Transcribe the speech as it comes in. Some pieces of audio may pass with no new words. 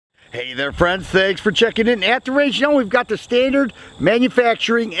Hey there friends, thanks for checking in. At the range now we've got the standard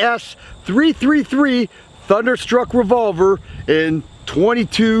manufacturing S333 Thunderstruck revolver in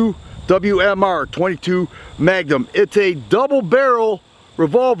 22 WMR, 22 Magnum. It's a double barrel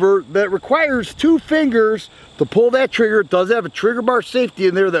revolver that requires 2 fingers to pull that trigger. It does have a trigger bar safety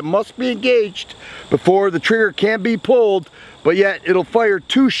in there that must be engaged before the trigger can be pulled, but yet it'll fire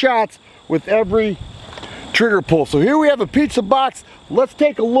 2 shots with every trigger pull. So here we have a pizza box. Let's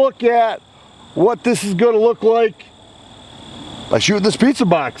take a look at what this is going to look like by shooting this pizza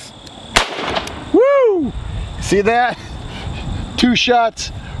box. Woo! See that? 2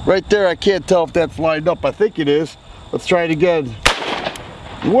 shots right there. I can't tell if that's lined up. I think it is. Let's try it again.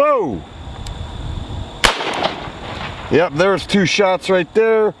 Whoa! Yep, there's 2 shots right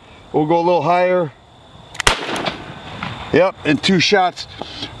there. We'll go a little higher. Yep, and 2 shots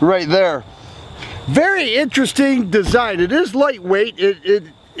right there. Very interesting design. It is lightweight. It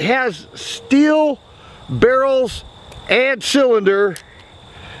has steel barrels and cylinder.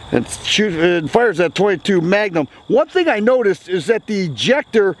 It fires at 22 Magnum. One thing I noticed is that the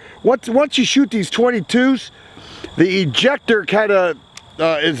ejector, once you shoot these 22s, the ejector kind of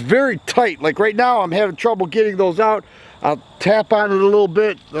is very tight. Like right now I'm having trouble getting those out. I'll tap on it a little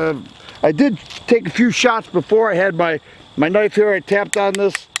bit. I did take a few shots before. I had my knife here. I tapped on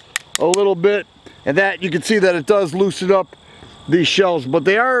this a little bit, and that you can see that it does loosen up these shells, but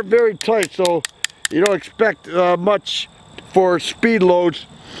they are very tight, so you don't expect much for speed loads.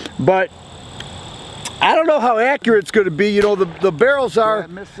 But I don't know how accurate it's going to be. You know, the barrels are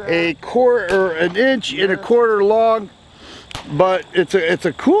a quarter or an inch and a quarter long, but it's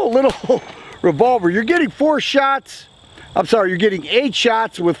a cool little revolver. You're getting 4 shots. I'm sorry, you're getting 8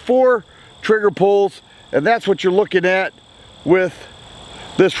 shots with 4 trigger pulls, and that's what you're looking at with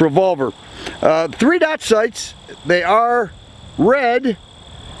this revolver. 3-dot sights. They are red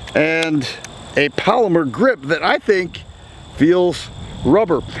and a polymer grip that I think feels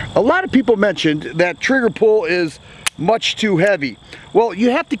rubber. A lot of people mentioned that trigger pull is much too heavy. Well, you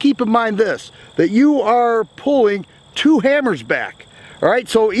have to keep in mind this, that you are pulling 2 hammers back. All right,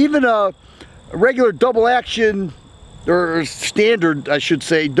 so even a regular double action, or standard I should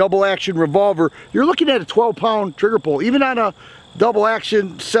say, double action revolver, you're looking at a 12-pound trigger pull. Even on a double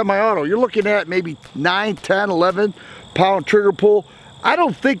action semi-auto, you're looking at maybe 9, 10, 11 pound trigger pull. I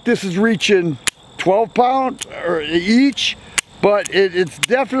don't think this is reaching 12 pound or each, but it's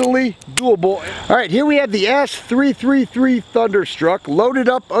definitely doable. All right, here we have the S333 Thunderstruck loaded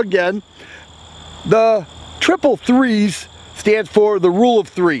up again. The 333s stands for the rule of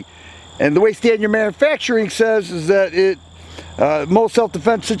 3, and the way standard manufacturing says is that most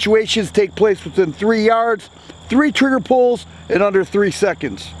self-defense situations take place within 3 yards, 3 trigger pulls in under 3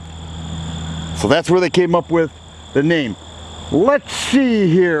 seconds. So that's where they came up with the name. Let's see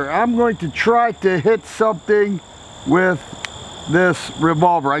here. I'm going to try to hit something with this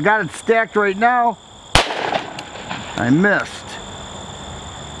revolver. I got it stacked right now. I missed.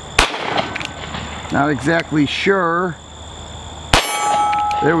 Not exactly sure.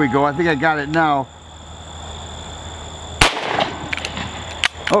 There we go. I think I got it now.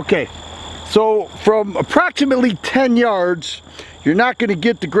 Okay. So from approximately 10 yards, you're not going to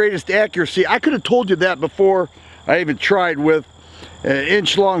get the greatest accuracy. I could have told you that before I even tried with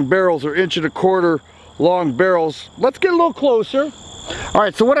inch-long barrels or 1.25 inch long barrels. Let's get a little closer. All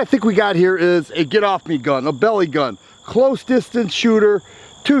right, so what I think we got here is a get-off-me gun, a belly gun, close distance shooter,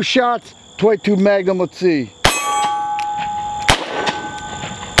 2 shots, 22 Magnum. Let's see.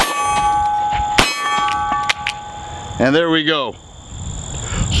 And there we go.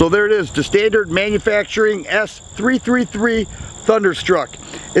 So there it is, the standard manufacturing S333 Thunderstruck.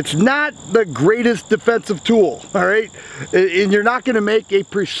 It's not the greatest defensive tool, all right? And you're not gonna make a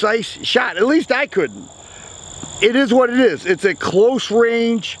precise shot. At least I couldn't. It is what it is. It's a close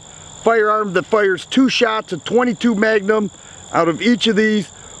range firearm that fires 2 shots of 22 Magnum out of each of these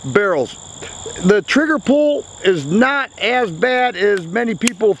barrels. The trigger pull is not as bad as many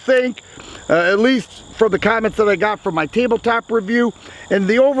people think, at least from the comments that I got from my tabletop review. And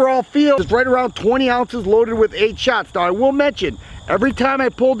the overall feel is right around 20 ounces loaded with 8 shots. Now I will mention, every time I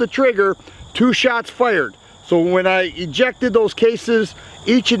pulled the trigger, 2 shots fired. So when I ejected those cases,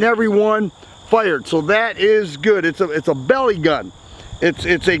 each and every one fired. So that is good. It's a belly gun.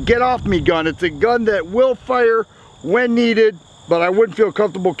 It's a get-off-me gun. It's a gun that will fire when needed, but I wouldn't feel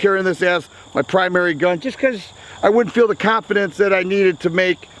comfortable carrying this as my primary gun just because I wouldn't feel the confidence that I needed to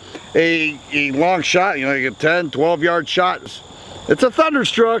make a long shot, you know, like a 10, 12 yard shot. It's a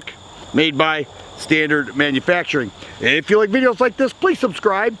Thunderstruck made by Standard Manufacturing. And if you like videos like this, please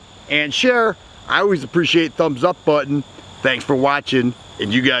subscribe and share. I always appreciate thumbs up button. Thanks for watching,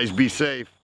 and you guys be safe.